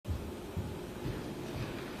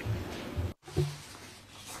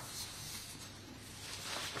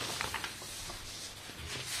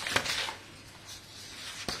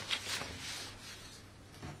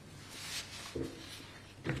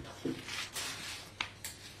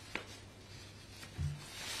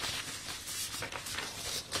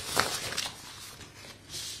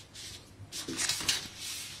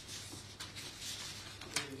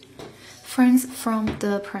Friends from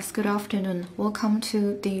the press, good afternoon. Welcome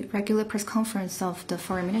to the regular press conference of the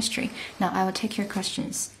Foreign Ministry. Now I will take your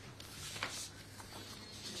questions.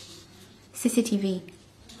 CCTV.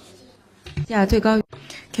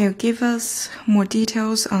 Can you give us more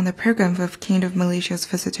details on the program of King of Malaysia's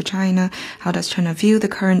visit to China? How does China view the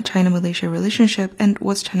current China-Malaysia relationship, and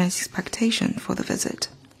what's China's expectation for the visit?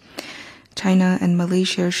 China and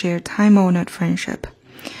Malaysia share time-honored friendship.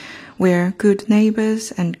 We're good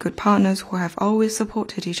neighbors and good partners who have always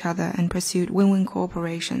supported each other and pursued win-win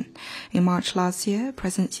cooperation. In March last year,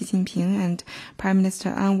 President Xi Jinping and Prime Minister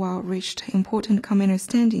Anwar reached important common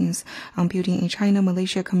understandings on building a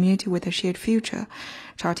China-Malaysia community with a shared future,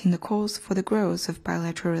 charting the course for the growth of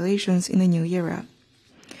bilateral relations in the new era.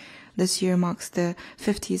 This year marks the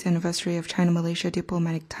 50th anniversary of China-Malaysia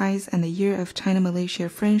diplomatic ties and the year of China-Malaysia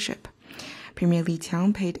friendship. Premier Li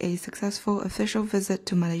Qiang paid a successful official visit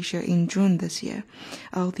to Malaysia in June this year.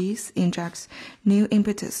 All these injects new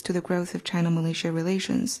impetus to the growth of China-Malaysia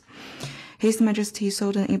relations. His Majesty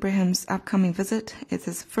Sultan Ibrahim's upcoming visit is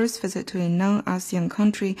his first visit to a non-ASEAN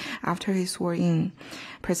country after he swore in.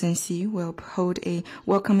 President Xi will hold a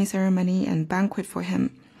welcoming ceremony and banquet for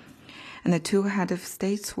him, and the two heads of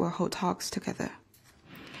states will hold talks together.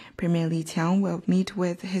 Premier Li Qiang will meet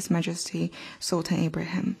with His Majesty Sultan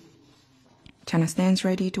Ibrahim. China stands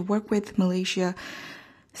ready to work with Malaysia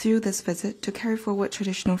through this visit to carry forward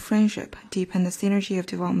traditional friendship, deepen the synergy of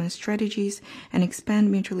development strategies, and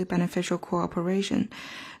expand mutually beneficial cooperation,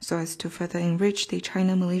 so as to further enrich the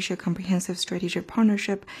China-Malaysia comprehensive strategic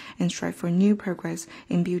partnership and strive for new progress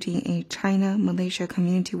in building a China-Malaysia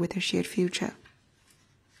community with a shared future.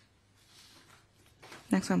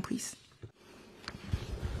 Next one, please.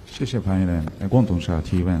 谢谢潘议员。龚董事长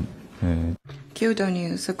提问。 Kyodo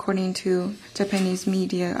News, according to Japanese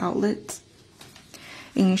media outlets.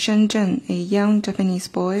 In Shenzhen, a young Japanese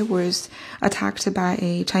boy was attacked by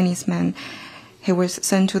a Chinese man. He was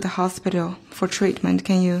sent to the hospital for treatment.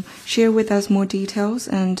 Can you share with us more details?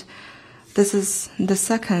 And this is the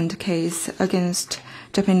second case against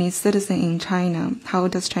Japanese citizen in China. How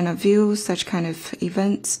does China view such kind of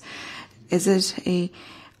events? Is it a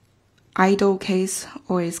idle case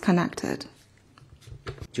or is connected?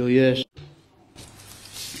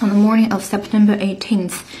 On the morning of September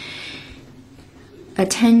 18th, a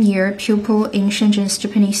 10-year pupil in Shenzhen's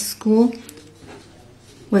Japanese school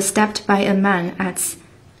was stabbed by a man at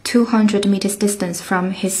 200 meters distance from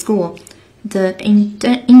his school. The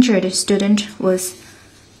injured student was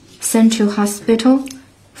sent to hospital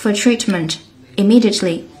for treatment.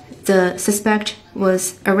 Immediately, the suspect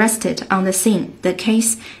was arrested on the scene. The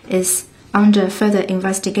case is under further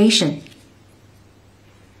investigation.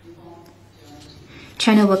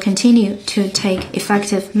 China will continue to take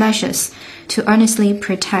effective measures to earnestly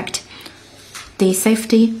protect the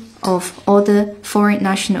safety of all the foreign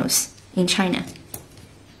nationals in China.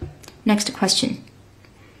 Next question.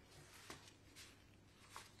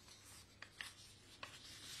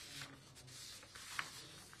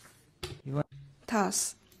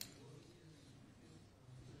 TASS.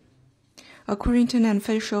 According to an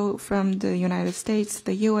official from the United States,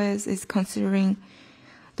 the U.S. is considering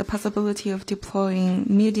the possibility of deploying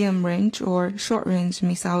medium-range or short-range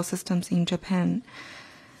missile systems in Japan.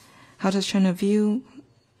 How does China view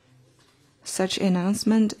such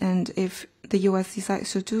announcement, and if the U.S.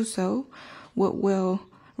 decides to do so, what will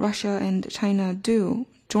Russia and China do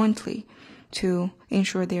jointly to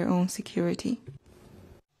ensure their own security?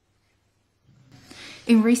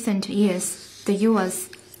 In recent years, the U.S.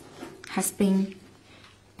 has been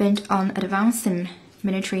bent on advancing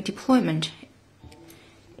military deployment,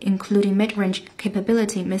 including mid-range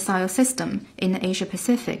capability missile system in the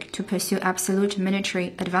Asia-Pacific to pursue absolute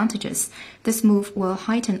military advantages. This move will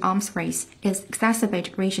heighten arms race,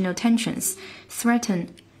 exacerbate regional tensions,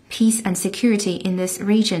 threaten peace and security in this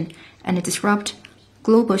region, and disrupt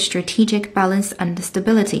global strategic balance and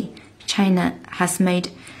stability. China has made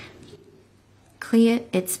clear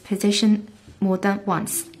its position more than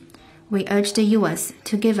once. We urge the U.S.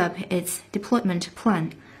 to give up its deployment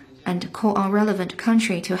plan and call on relevant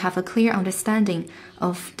country to have a clear understanding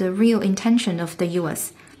of the real intention of the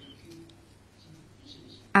U.S.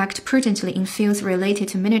 act prudently in fields related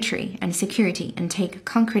to military and security, and take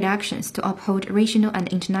concrete actions to uphold regional and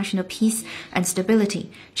international peace and stability,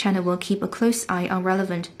 China will keep a close eye on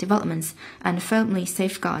relevant developments and firmly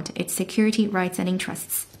safeguard its security rights and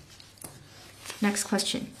interests. Next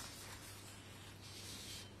question.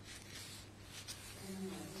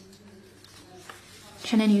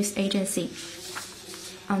 China News Agency.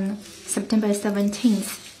 On September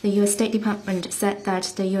 17th, the U.S. State Department said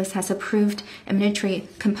that the U.S. has approved a military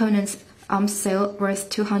components arms sale worth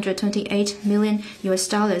 $228 million,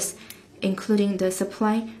 including the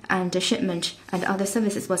supply and the shipment and other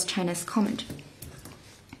services, was China's comment.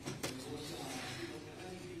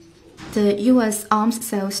 The U.S. arms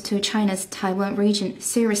sales to China's Taiwan region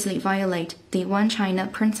seriously violate the One China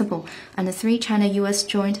principle and the three China-U.S.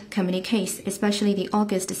 joint communiques, especially the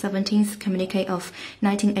August 17th communique of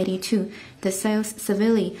 1982. The sales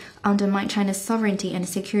severely undermine China's sovereignty and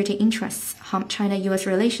security interests, harm China-U.S.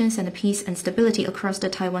 relations and peace and stability across the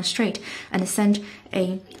Taiwan Strait, and send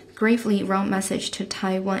a gravely wrong message to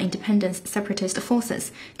Taiwan independence separatist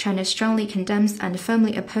forces. China strongly condemns and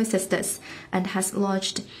firmly opposes this and has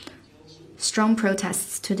lodged strong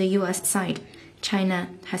protests to the U.S. side. China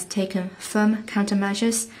has taken firm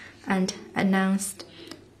countermeasures and announced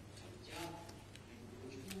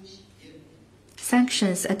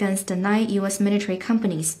sanctions against the 9 U.S. military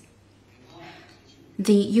companies.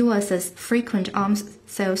 The U.S.'s frequent arms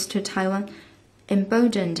sales to Taiwan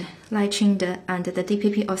emboldened Lai Ching-te and the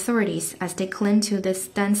DPP authorities as they cling to the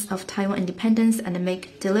stance of Taiwan independence and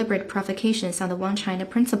make deliberate provocations on the One China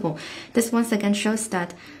principle. This once again shows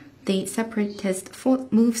that the separatist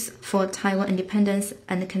moves for Taiwan independence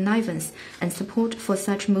and connivance and support for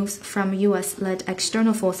such moves from U.S.-led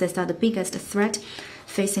external forces are the biggest threat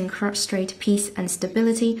facing cross-strait peace and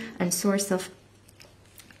stability and source of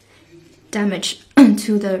damage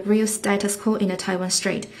to the real status quo in the Taiwan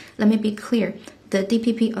Strait. Let me be clear. The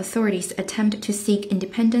DPP authorities attempt to seek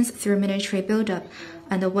independence through military buildup,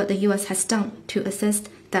 and what the U.S. has done to assist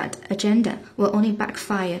that agenda will only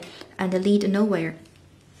backfire and lead nowhere.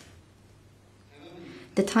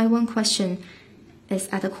 The Taiwan question is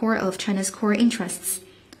at the core of China's core interests,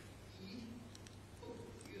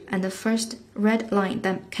 and the first red line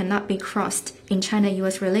that cannot be crossed in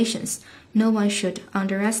China-U.S. relations. No one should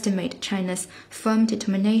underestimate China's firm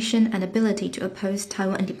determination and ability to oppose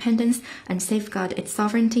Taiwan independence and safeguard its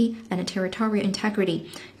sovereignty and territorial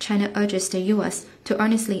integrity. China urges the U.S. to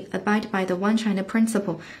earnestly abide by the One China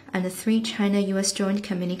principle and the 3 China-U.S. joint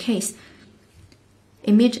communiques,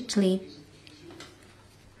 immediately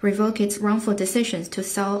revoke its wrongful decisions to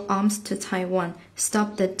sell arms to Taiwan,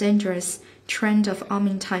 stop the dangerous trend of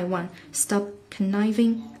arming Taiwan, stop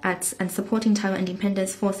conniving at and supporting Taiwan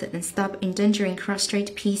independence forces, and stop endangering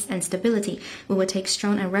cross-strait peace and stability. We will take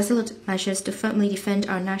strong and resolute measures to firmly defend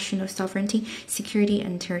our national sovereignty, security,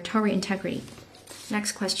 and territorial integrity.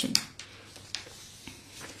 Next question.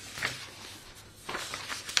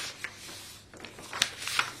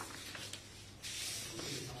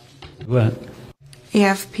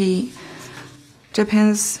 AFP.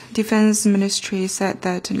 Japan's defense ministry said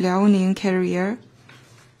that Liaoning carrier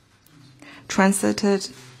transited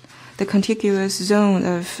the contiguous zone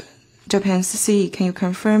of Japan's sea. Can you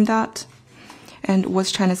confirm that? And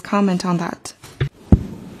what's China's comment on that?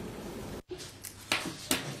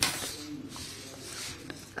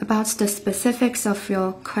 About the specifics of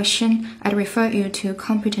your question, I'd refer you to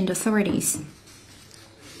competent authorities.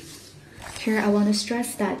 Here I want to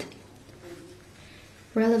stress that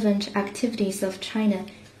relevant activities of China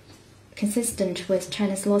consistent with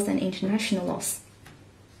China's laws and international laws.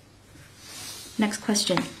 Next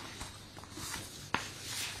question.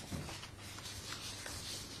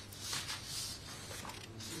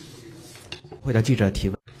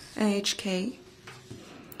 NHK.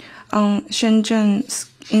 On Shenzhen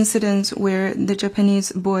incident where the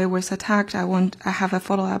Japanese boy was attacked, I have a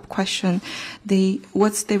follow-up question.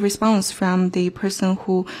 What's the response from the person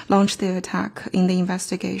who launched the attack in the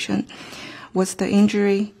investigation? What's the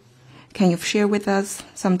injury? Can you share with us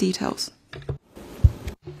some details?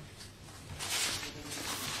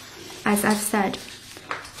 As I've said,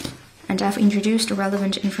 and I've introduced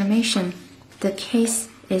relevant information, the case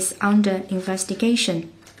is under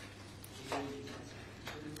investigation.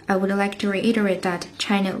 I would like to reiterate that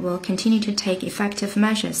China will continue to take effective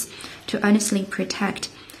measures to earnestly protect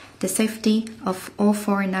the safety of all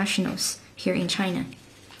foreign nationals here in China.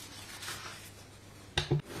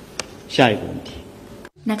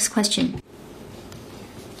 Next question.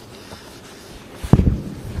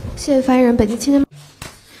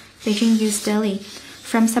 Beijing News Daily.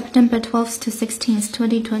 From September 12th to 16th,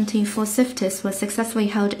 2024 CIFTIS was successfully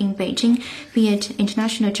held in Beijing. Be it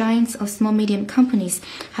international giants or small-medium companies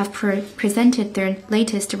have presented their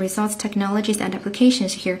latest results, technologies, and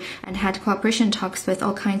applications here and had cooperation talks with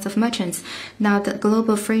all kinds of merchants. Now that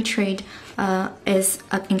global free trade is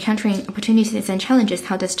encountering opportunities and challenges,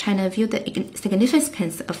 how does China view the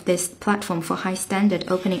significance of this platform for high-standard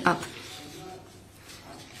opening up?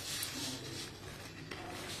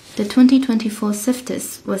 The 2024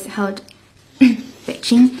 CIFTIS was held in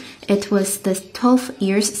Beijing. It was the 12th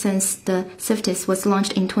years since the CIFTIS was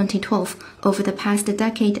launched in 2012. Over the past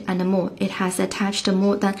decade and more, it has attached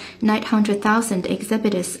more than 900,000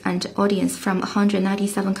 exhibitors and audience from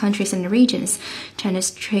 197 countries and regions.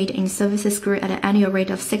 China's trade in services grew at an annual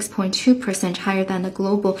rate of 6.2%, higher than the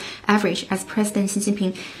global average, as President Xi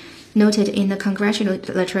Jinping noted in the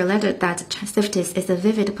congratulatory letter that CIFTIS is a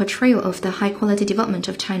vivid portrayal of the high-quality development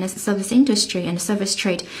of China's service industry and service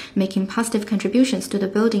trade, making positive contributions to the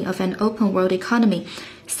building of an open world economy.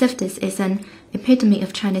 CIFTIS is an epitome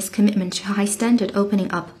of China's commitment to high-standard opening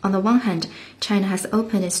up. On the one hand, China has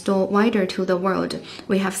opened its door wider to the world.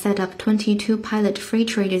 We have set up 22 pilot free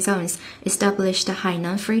trade zones, established the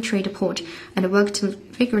Hainan Free Trade Port, and worked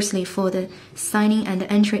vigorously for the signing and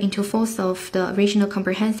entry into force of the Regional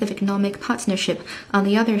Comprehensive Economic Partnership. On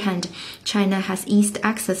the other hand, China has eased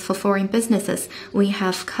access for foreign businesses. We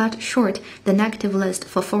have cut short the negative list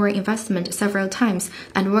for foreign investment several times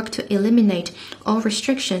and worked to eliminate all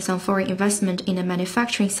restrictions on foreign investment in the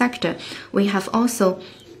manufacturing sector. We have also,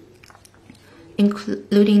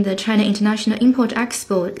 including the China International Import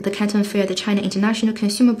Expo, the Canton Fair, the China International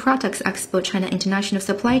Consumer Products Expo, China International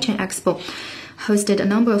Supply Chain Expo, hosted a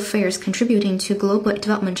number of fairs contributing to global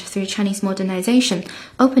development through Chinese modernization.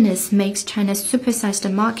 Openness makes China's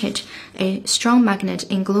supersized market a strong magnet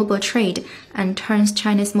in global trade and turns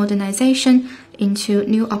China's modernization into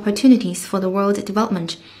new opportunities for the world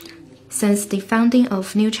development. Since the founding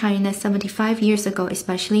of New China 75 years ago,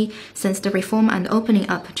 especially since the reform and opening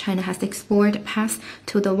up, China has explored paths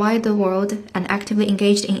to the wider world and actively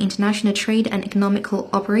engaged in international trade and economic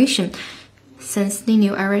cooperation. Since the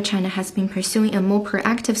new era, China has been pursuing a more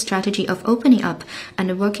proactive strategy of opening up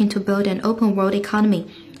and working to build an open world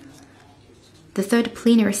economy. The third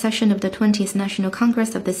plenary session of the 20th National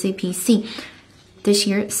Congress of the CPC this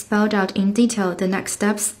year spelled out in detail the next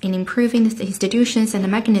steps in improving the institutions and the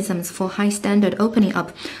mechanisms for high-standard opening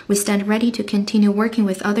up. We stand ready to continue working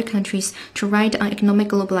with other countries to ride on economic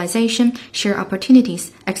globalization, share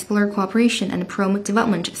opportunities, explore cooperation, and promote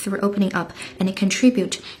development through opening up, and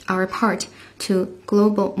contribute our part to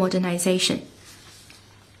global modernization.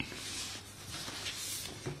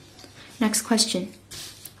 Next question.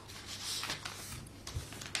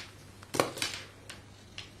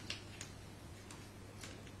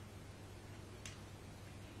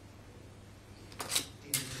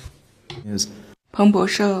彭博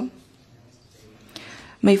社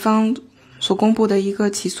美方所公布的一个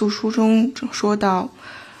起诉书中说到，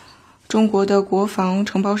中国的国防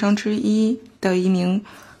承包商之一的一名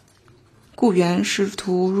雇员试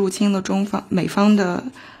图入侵了美方的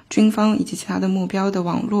军方以及其他的目标的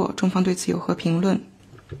网络，中方对此有何评论？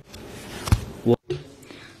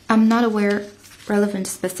 I'm not aware relevant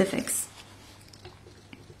specifics.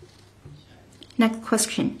 Next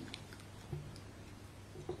question.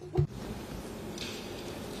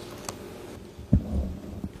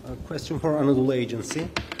 Question for Anadolu Agency.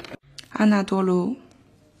 阿纳多卢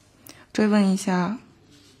追问一下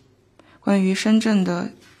关于深圳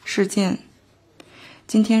的事件。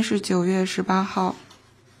今天是9月18号，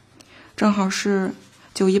正好是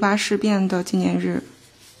918事变的纪念日。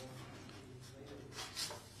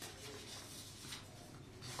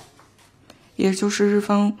也就是日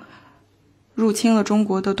方入侵了中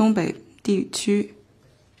国的东北地区。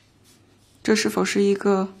这是否是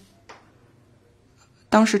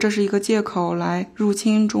当时这是一个借口来入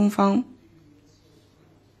侵中方？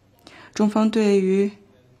中方对于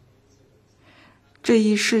这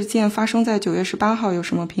一事件发生在9月18号有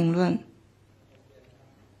什么评论？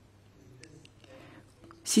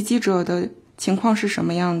袭击者的情况是什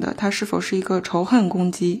么样的？他是否是一个仇恨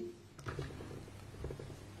攻击？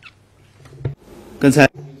刚才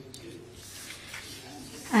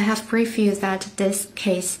I have briefed you that this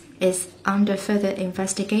case is under further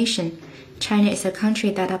investigation. China is a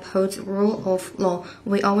country that upholds rule of law.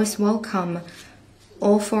 We always welcome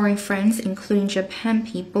all foreign friends, including Japan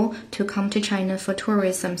people, to come to China for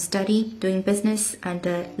tourism, study, doing business, and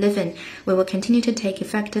living. We will continue to take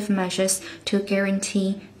effective measures to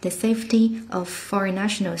guarantee the safety of foreign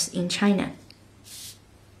nationals in China.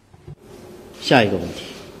 下一个问题。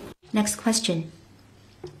 Next question.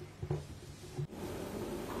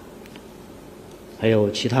 还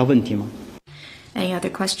有其他问题吗？ Any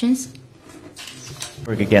other questions?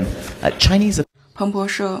 Again, Chinese. 彭博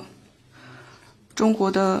社，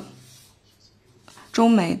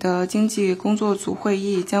中美的经济工作组会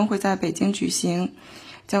议将会在北京举行，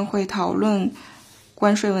将会讨论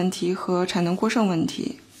关税问题和产能过剩问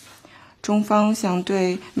题。中方想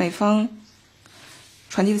对美方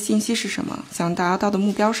传递的信息是什么？想达到的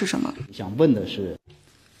目标是什么？想问的是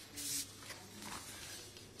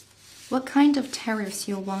What kind of tariffs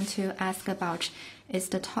you want to ask about is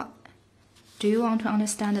the talk? Do you want to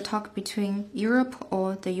understand the talk between Europe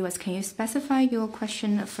or the US? Can you specify your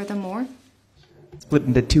question furthermore? Split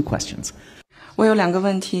into two questions. 我有2个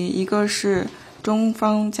问题，一个是中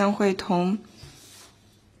方将会同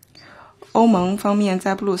欧盟方面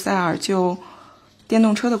在布鲁塞尔就电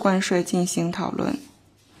动车的关税进行讨论，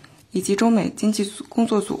以及中美经济工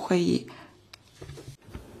作组会议。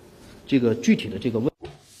这个具体的这个问。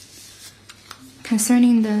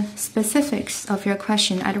 Concerning the specifics of your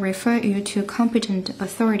question, I'd refer you to competent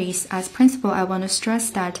authorities. As principle, I want to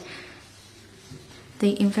stress that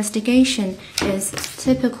the investigation is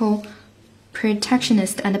typical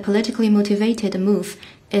protectionist and politically motivated move.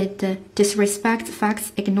 It disrespects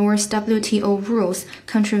facts, ignores WTO rules,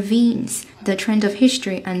 contravenes the trend of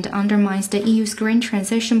history, and undermines the EU's green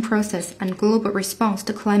transition process and global response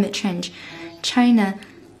to climate change. China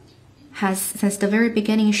has, since the very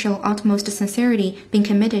beginning, shown utmost sincerity, been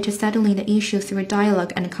committed to settling the issue through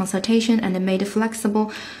dialogue and consultation, and made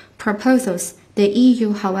flexible proposals. The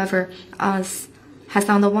EU, however, has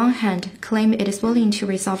on the one hand claimed it is willing to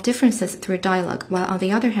resolve differences through dialogue, while on the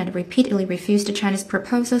other hand repeatedly refused China's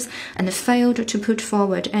proposals and failed to put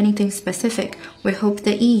forward anything specific. We hope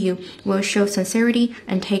the EU will show sincerity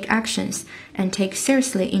and take actions, and take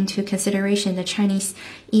seriously into consideration the Chinese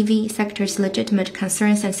EV sector's legitimate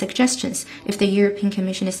concerns and suggestions. If the European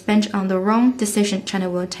Commission is bent on the wrong decision, China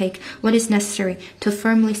will take what is necessary to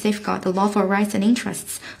firmly safeguard the lawful rights and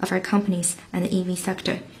interests of our companies and the EV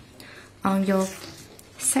sector. On your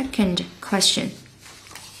second question,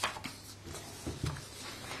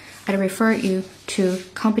 I'd refer you to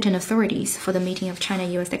competent authorities for the meeting of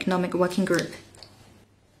China-US Economic Working Group.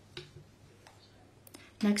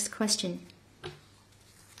 Next question.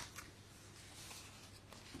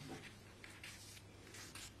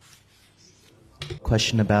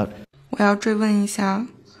 Question about. 我要追问一下，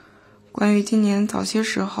关于今年早些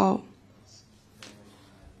时候，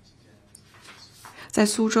在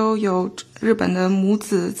苏州有日本的母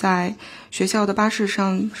子在学校的巴士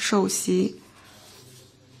上受袭，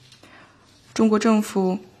中国政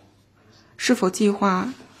府是否计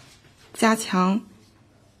划加强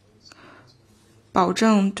保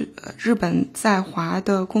证日本在华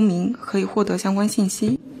的公民可以获得相关信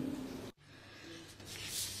息？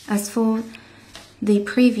 As for the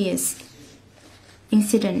previous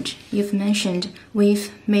incident you've mentioned, we've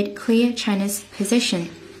made clear China's position.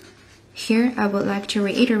 Here, I would like to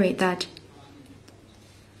reiterate that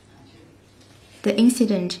the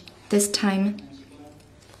incident this time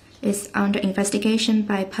is under investigation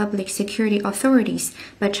by public security authorities,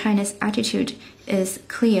 but China's attitude is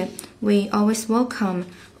clear. We always welcome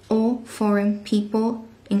all foreign people,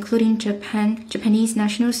 including Japanese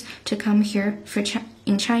nationals, to come here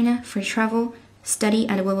in China for travel, study,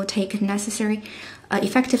 and we will take necessary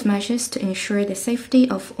effective measures to ensure the safety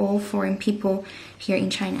of all foreign people here in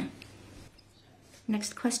China.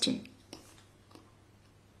 Next question.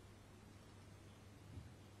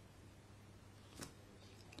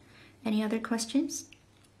 Any other questions?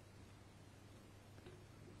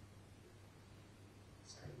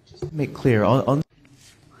 Make clear on.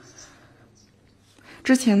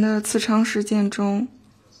 之前的慈昌事件中，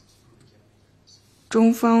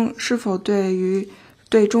中方是否对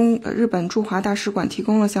日本驻华大使馆提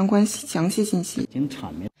供了相关详细信息？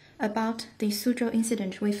 About the Suzhou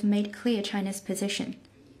incident, we've made clear China's position.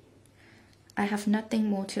 I have nothing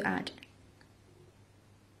more to add.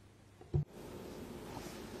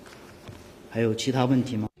 还有其他问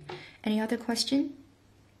题吗？ Any other question?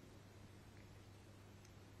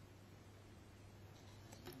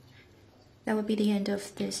 That will be the end of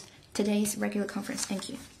today's regular conference.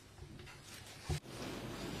 Thank you.